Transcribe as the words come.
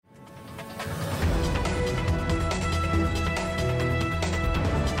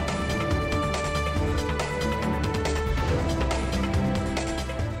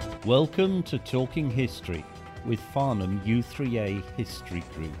Welcome to Talking History with Farnham U3A History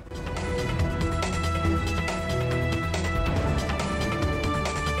Group.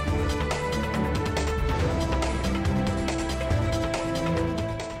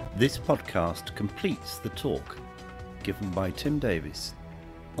 This podcast completes the talk given by Tim Davis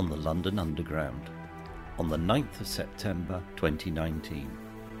on the London Underground on the 9th of September 2019.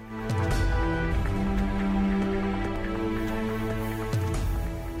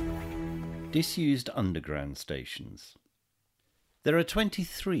 Disused underground stations. There are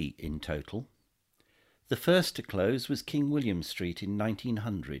 23 in total. The first to close was King William Street in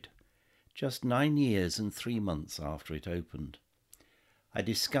 1900, just 9 years and 3 months after it opened. I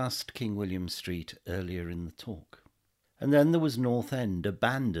discussed King William Street earlier in the talk. And then there was North End,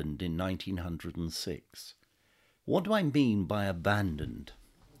 abandoned in 1906. What do I mean by abandoned?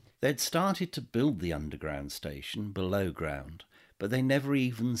 They'd started to build the underground station below ground, but they never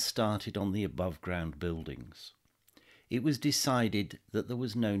even started on the above-ground buildings. It was decided that there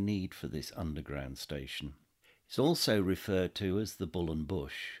was no need for this underground station. It's also referred to as the Bull and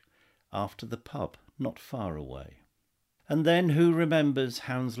Bush, after the pub not far away. And then who remembers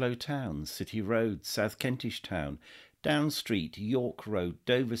Hounslow Town, City Road, South Kentish Town, Down Street, York Road,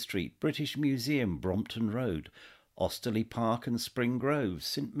 Dover Street, British Museum, Brompton Road, Osterley Park and Spring Grove,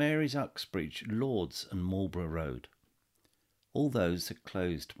 St Mary's Uxbridge, Lords and Marlborough Road. All those had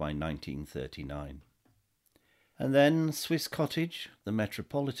closed by 1939. And then Swiss Cottage, the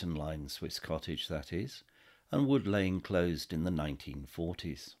Metropolitan Line Swiss Cottage that is, and Wood Lane closed in the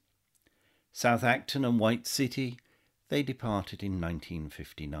 1940s. South Acton and White City, they departed in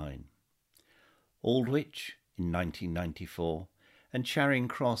 1959. Aldwych in 1994 and Charing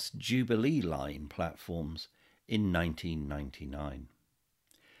Cross Jubilee Line platforms in 1999.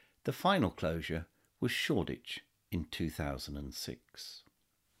 The final closure was Shoreditch in 2006.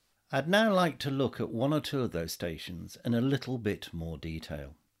 I'd now like to look at one or two of those stations in a little bit more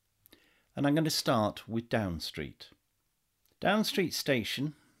detail. And I'm going to start with Down Street. Down Street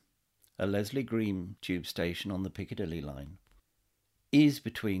Station, a Leslie Green tube station on the Piccadilly line, is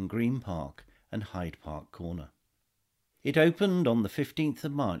between Green Park and Hyde Park Corner. It opened on the 15th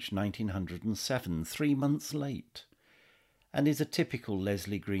of March 1907, 3 months late, and is a typical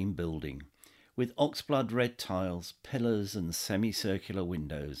Leslie Green building with oxblood red tiles, pillars and semicircular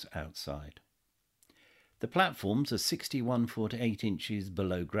windows outside. The platforms are 61 foot 8 inches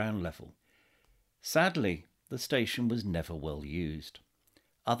below ground level. Sadly, the station was never well used.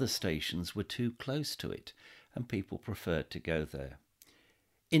 Other stations were too close to it, and people preferred to go there.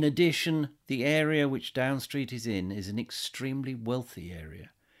 In addition, the area which Down Street is in is an extremely wealthy area,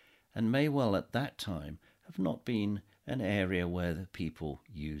 and may well at that time have not been an area where the people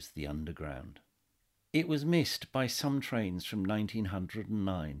used the underground. It was missed by some trains from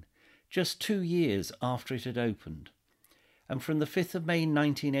 1909, just 2 years after it had opened, and from the 5th of May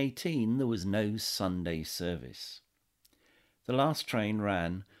 1918 there was no Sunday service. The last train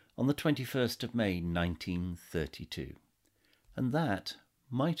ran on the 21st of May 1932, and that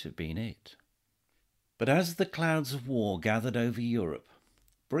might have been it. But as the clouds of war gathered over Europe,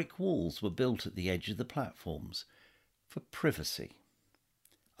 brick walls were built at the edge of the platforms for privacy.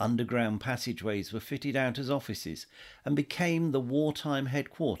 Underground passageways were fitted out as offices and became the wartime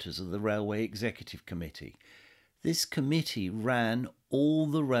headquarters of the Railway Executive Committee. This committee ran all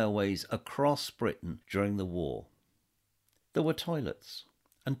the railways across Britain during the war. There were toilets,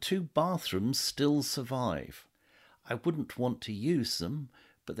 and 2 bathrooms still survive. I wouldn't want to use them,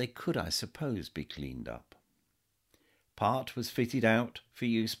 but they could, I suppose, be cleaned up. Part was fitted out for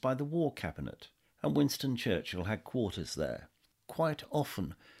use by the War Cabinet, and Winston Churchill had quarters there, quite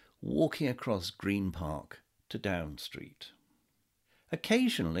often walking across Green Park to Down Street.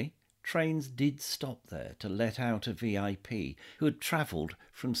 Occasionally, trains did stop there to let out a VIP who had travelled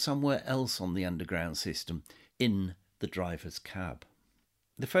from somewhere else on the underground system in the driver's cab.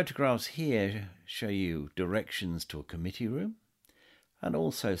 The photographs here show you directions to a committee room and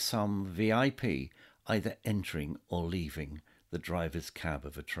also some VIP either entering or leaving the driver's cab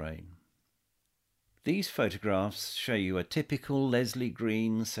of a train. These photographs show you a typical Leslie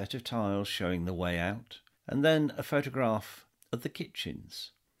Green set of tiles showing the way out, and then a photograph of the kitchens,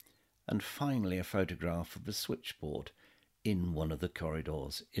 and finally a photograph of the switchboard in one of the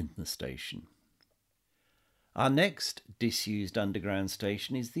corridors in the station. Our next disused underground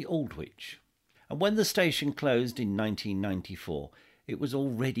station is the Aldwych, and when the station closed in 1994, it was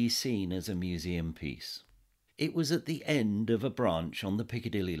already seen as a museum piece. It was at the end of a branch on the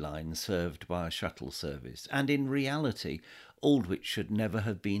Piccadilly line served by a shuttle service, and in reality Aldwych should never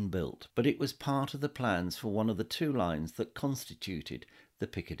have been built, but it was part of the plans for one of the 2 lines that constituted the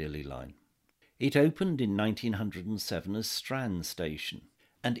Piccadilly line. It opened in 1907 as Strand Station,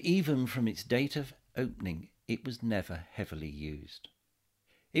 and even from its date of opening, it was never heavily used.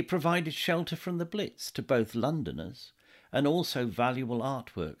 It provided shelter from the Blitz to both Londoners and also valuable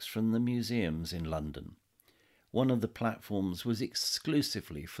artworks from the museums in London. One of the platforms was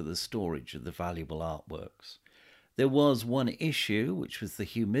exclusively for the storage of the valuable artworks. There was one issue, which was the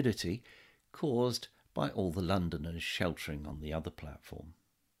humidity caused by all the Londoners sheltering on the other platform.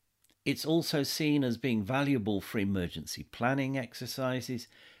 It's also seen as being valuable for emergency planning exercises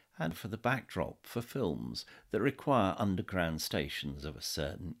and for the backdrop for films that require underground stations of a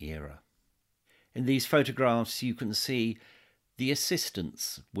certain era. In these photographs you can see the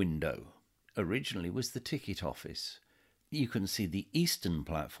assistance window. Originally was the ticket office. You can see the eastern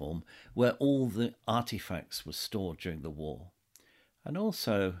platform where all the artifacts were stored during the war. And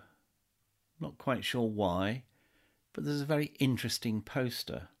also, not quite sure why, but there's a very interesting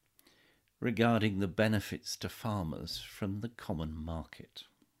poster regarding the benefits to farmers from the common market.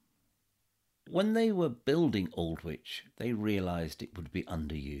 When they were building Aldwych, they realised it would be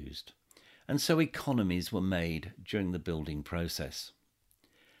underused, and so economies were made during the building process.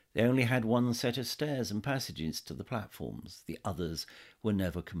 They only had one set of stairs and passages to the platforms. The others were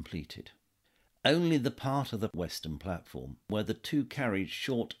never completed. Only the part of the western platform where the two-carriage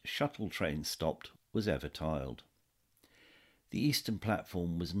short shuttle train stopped was ever tiled. The eastern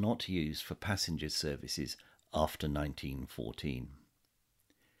platform was not used for passenger services after 1914.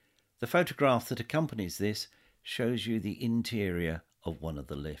 The photograph that accompanies this shows you the interior of one of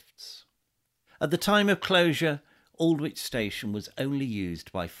the lifts. At the time of closure, Aldwych Station was only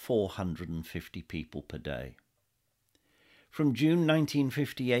used by 450 people per day. From June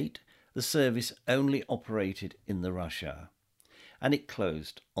 1958, the service only operated in the rush hour, and it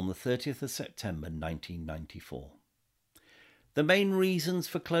closed on the 30th of September 1994. The main reasons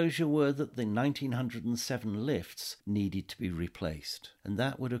for closure were that the 1907 lifts needed to be replaced, and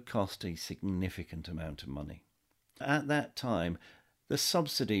that would have cost a significant amount of money. At that time, the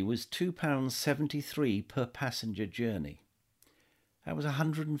subsidy was £2.73 per passenger journey. That was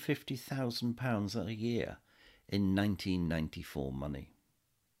 £150,000 a year in 1994 money.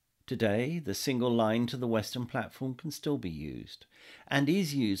 Today, the single line to the western platform can still be used, and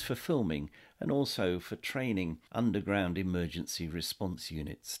is used for filming and also for training underground emergency response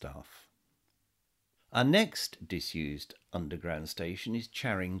unit staff. Our next disused underground station is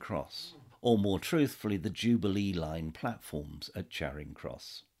Charing Cross, or more truthfully, the Jubilee Line platforms at Charing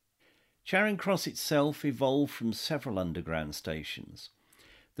Cross. Charing Cross itself evolved from several underground stations.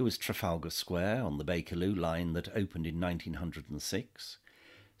 There was Trafalgar Square on the Bakerloo line that opened in 1906,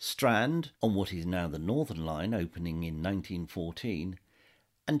 Strand on what is now the Northern Line opening in 1914,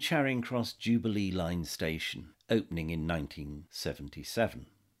 and Charing Cross Jubilee Line Station opening in 1977.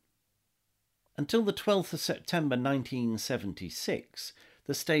 Until the 12th of September 1976,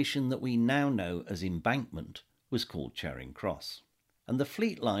 the station that we now know as Embankment was called Charing Cross, and the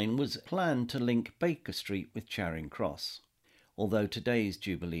Fleet Line was planned to link Baker Street with Charing Cross, although today's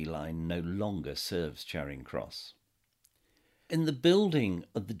Jubilee Line no longer serves Charing Cross. In the building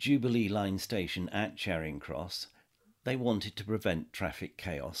of the Jubilee Line station at Charing Cross, they wanted to prevent traffic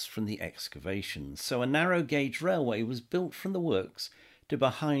chaos from the excavations, so a narrow gauge railway was built from the works to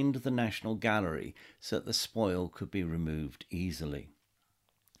behind the National Gallery so that the spoil could be removed easily.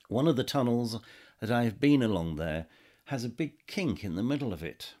 One of the tunnels that I have been along there has a big kink in the middle of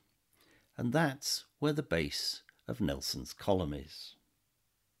it, and that's where the base of Nelson's column is.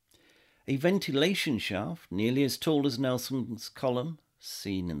 A ventilation shaft, nearly as tall as Nelson's column,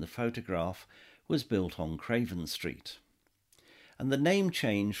 seen in the photograph, was built on Craven Street. And the name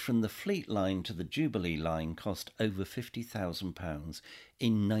change from the Fleet Line to the Jubilee Line cost over £50,000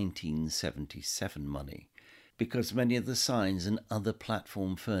 in 1977 money, because many of the signs and other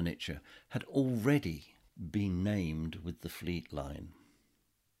platform furniture had already been named with the Fleet Line.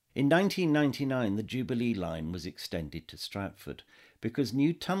 In 1999, the Jubilee Line was extended to Stratford because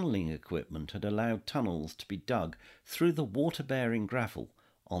new tunnelling equipment had allowed tunnels to be dug through the water-bearing gravel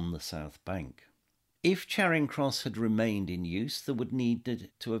on the south bank. If Charing Cross had remained in use, there would need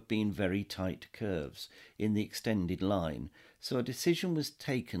to have been very tight curves in the extended line, so a decision was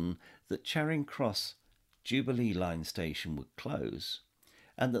taken that Charing Cross Jubilee Line station would close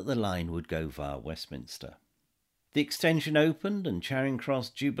and that the line would go via Westminster. The extension opened and Charing Cross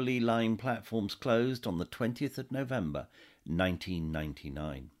Jubilee Line platforms closed on the 20th of November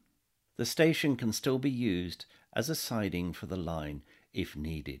 1999. The station can still be used as a siding for the line if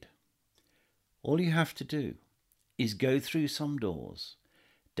needed. All you have to do is go through some doors,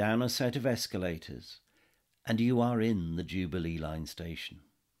 down a set of escalators, and you are in the Jubilee Line station.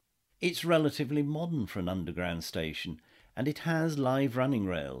 It's relatively modern for an underground station, and it has live running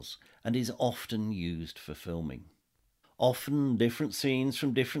rails and is often used for filming. Often different scenes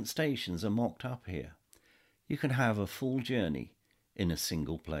from different stations are mocked up here. You can have a full journey in a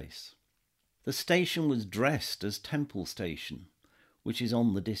single place. The station was dressed as Temple Station, which is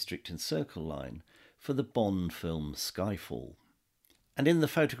on the District and Circle line for the Bond film Skyfall. And in the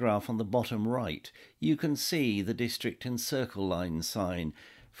photograph on the bottom right, you can see the District and Circle line sign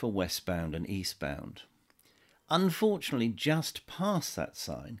for westbound and eastbound. Unfortunately, just past that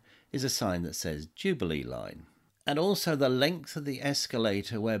sign is a sign that says Jubilee Line. And also the length of the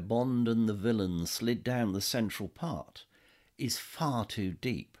escalator where Bond and the villain slid down the central part is far too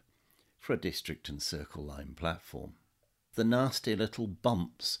deep for a District and Circle line platform. The nasty little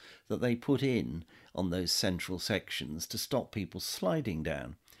bumps that they put in on those central sections to stop people sliding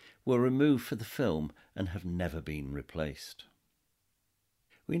down were removed for the film and have never been replaced.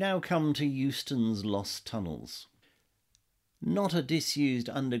 We now come to Euston's Lost Tunnels. Not a disused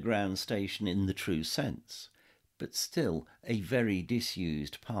underground station in the true sense, but still a very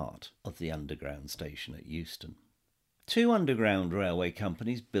disused part of the underground station at Euston. Two underground railway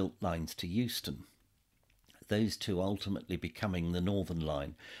companies built lines to Euston, those two ultimately becoming the Northern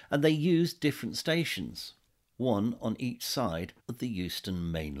Line, and they used different stations, one on each side of the Euston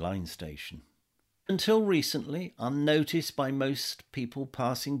main line station. Until recently, unnoticed by most people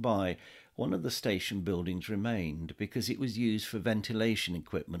passing by, one of the station buildings remained because it was used for ventilation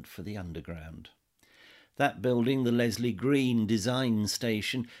equipment for the underground. That building, the Leslie Green Design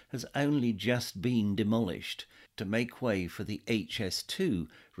Station, has only just been demolished to make way for the HS2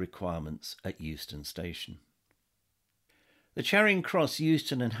 requirements at Euston Station. The Charing Cross,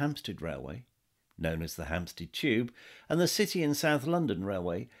 Euston and Hampstead Railway, known as the Hampstead Tube, and the City and South London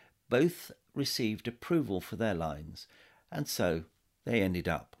Railway both received approval for their lines, and so they ended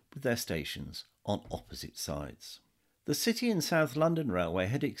up with their stations on opposite sides. The City and South London Railway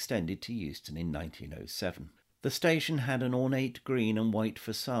had extended to Euston in 1907. The station had an ornate green and white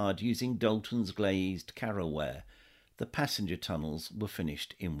facade using Dalton's glazed Carrowware. The passenger tunnels were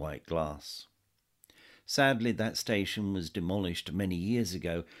finished in white glass. Sadly, that station was demolished many years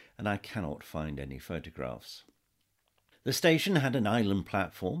ago, and I cannot find any photographs. The station had an island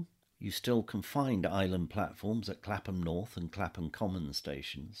platform. You still can find island platforms at Clapham North and Clapham Common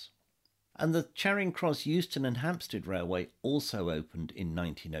stations. And the Charing Cross, Euston and Hampstead Railway also opened in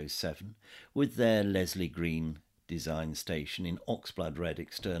 1907 with their Leslie Green Design Station in oxblood red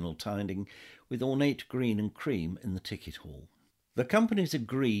external tiling with ornate green and cream in the ticket hall. The companies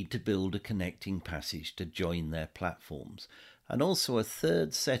agreed to build a connecting passage to join their platforms and also a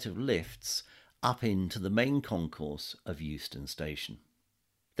third set of lifts up into the main concourse of Euston Station.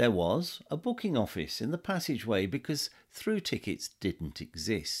 There was a booking office in the passageway because through tickets didn't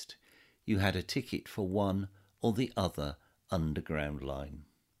exist. You had a ticket for one or the other underground line.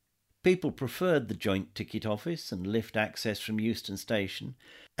 People preferred the joint ticket office and lift access from Euston Station,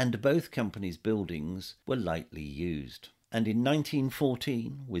 and both companies' buildings were lightly used. And in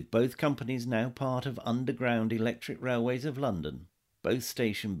 1914, with both companies now part of Underground Electric Railways of London, both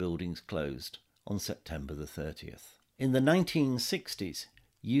station buildings closed on September the 30th. In the 1960s,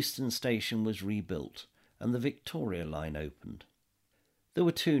 Euston Station was rebuilt and the Victoria Line opened. There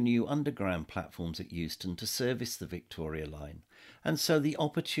were two new underground platforms at Euston to service the Victoria Line, and so the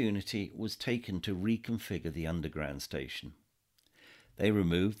opportunity was taken to reconfigure the underground station. They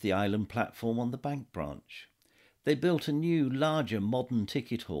removed the island platform on the Bank branch. They built a new, larger, modern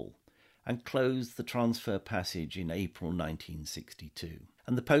ticket hall and closed the transfer passage in April 1962.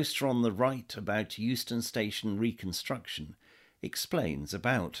 And the poster on the right about Euston Station reconstruction explains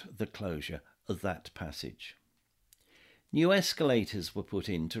about the closure of that passage. New escalators were put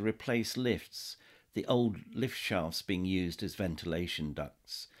in to replace lifts, the old lift shafts being used as ventilation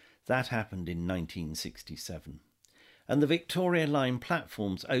ducts. That happened in 1967. And the Victoria Line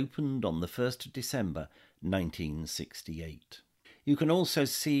platforms opened on the 1st of December 1968. You can also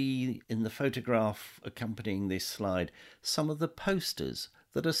see in the photograph accompanying this slide some of the posters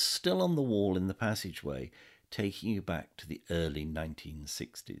that are still on the wall in the passageway, taking you back to the early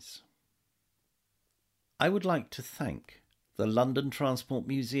 1960s. I would like to thank the London Transport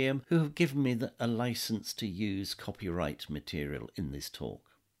Museum, who have given me a licence to use copyright material in this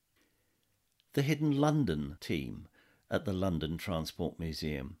talk. The Hidden London team at the London Transport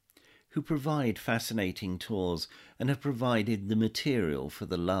Museum, who provide fascinating tours and have provided the material for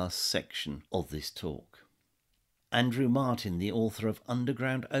the last section of this talk. Andrew Martin, the author of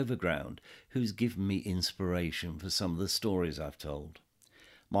Underground Overground, who's given me inspiration for some of the stories I've told.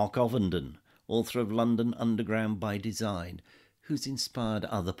 Mark Ovenden, author of London Underground by Design, who's inspired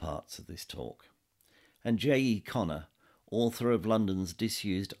other parts of this talk, and J.E. Connor, author of London's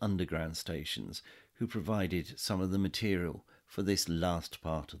Disused Underground Stations, who provided some of the material for this last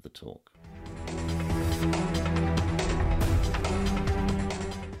part of the talk.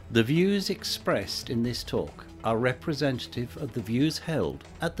 The views expressed in this talk are representative of the views held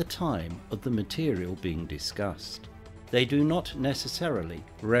at the time of the material being discussed. They do not necessarily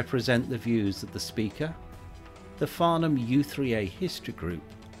represent the views of the speaker, the Farnham U3A History Group,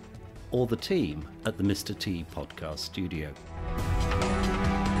 or the team at the Mr. T Podcast Studio.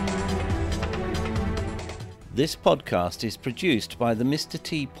 This podcast is produced by the Mr.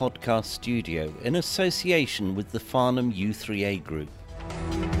 T Podcast Studio in association with the Farnham U3A Group.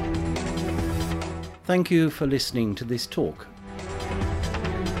 Thank you for listening to this talk